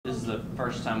the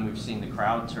first time we've seen the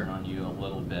crowd turn on you a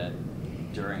little bit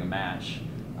during a match.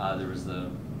 There was the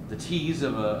tease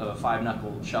of a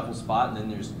 5-knuckle shuffle spot, and then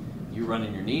there's you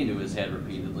running your knee into his head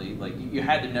repeatedly. Like, you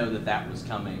had to know that was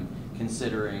coming,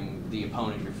 considering the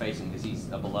opponent you're facing, because he's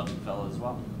a beloved fellow as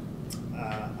well.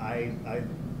 I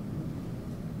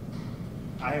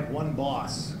have one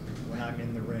boss when I'm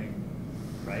in the ring,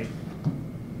 right?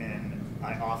 And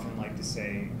I often like to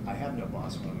say I have no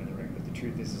boss when I'm in the ring, but the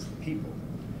truth is the people.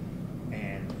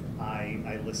 And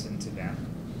I listen to them,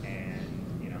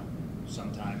 and, you know,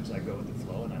 sometimes I go with the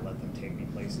flow and I let them take me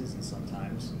places, and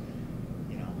sometimes,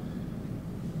 you know,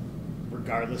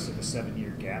 regardless of a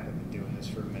 7-year gap, I've been doing this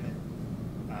for a minute,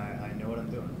 I know what I'm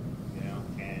doing, you know?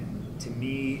 And to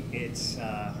me, it's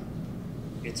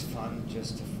fun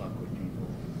just to fuck with people.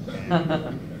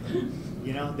 And,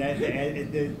 you know,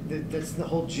 that's the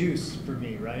whole juice for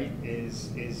me, right? It's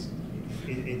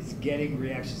getting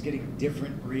reactions, getting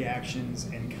different reactions,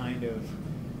 and kind of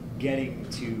getting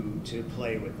to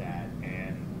play with that.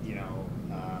 And, you know,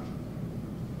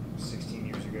 16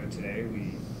 years ago today,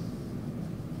 we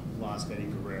lost Eddie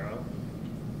Guerrero,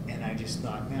 and I just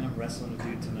thought, man, I'm wrestling a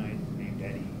dude tonight named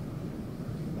Eddie.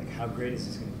 Like, how great is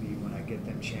this going to be when I get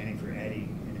them chanting for Eddie?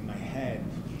 And in my head,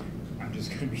 I'm just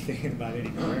going to be thinking about Eddie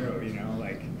Guerrero, you know,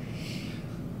 like,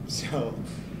 so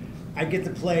I get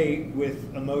to play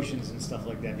with emotions and stuff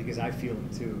like that because I feel them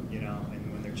too, you know,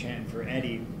 and when they're chanting for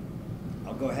Eddie,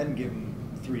 I'll go ahead and give them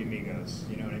 3 amigos,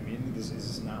 you know what I mean? Is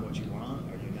this not what you want?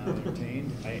 Are you not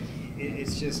entertained?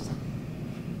 It's just,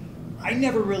 I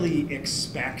never really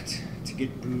expect to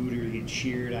get booed or to get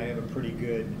cheered. I have a pretty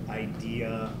good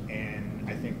idea, and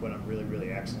I think what I'm really,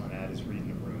 really excellent at is reading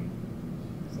the room.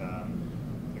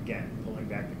 Again, pulling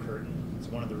back the curtain. It's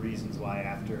one of the reasons why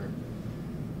after,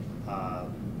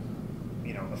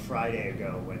 you know, a Friday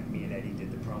ago when me and Eddie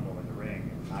did the promo in the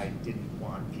ring, I didn't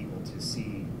want people to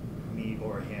see me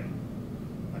or him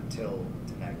until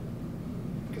tonight,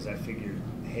 because I figured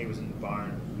Hay was in the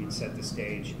barn, we'd set the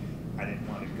stage. I didn't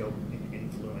want to go and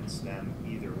influence them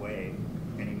either way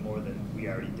any more than we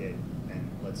already did. And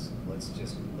let's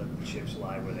just let the chips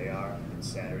lie where they are. And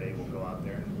Saturday we'll go out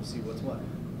there and we'll see what's what.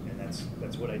 And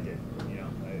that's what I did. You know,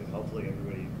 hopefully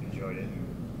everybody enjoyed it,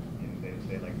 and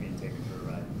they like me to take it for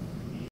a ride.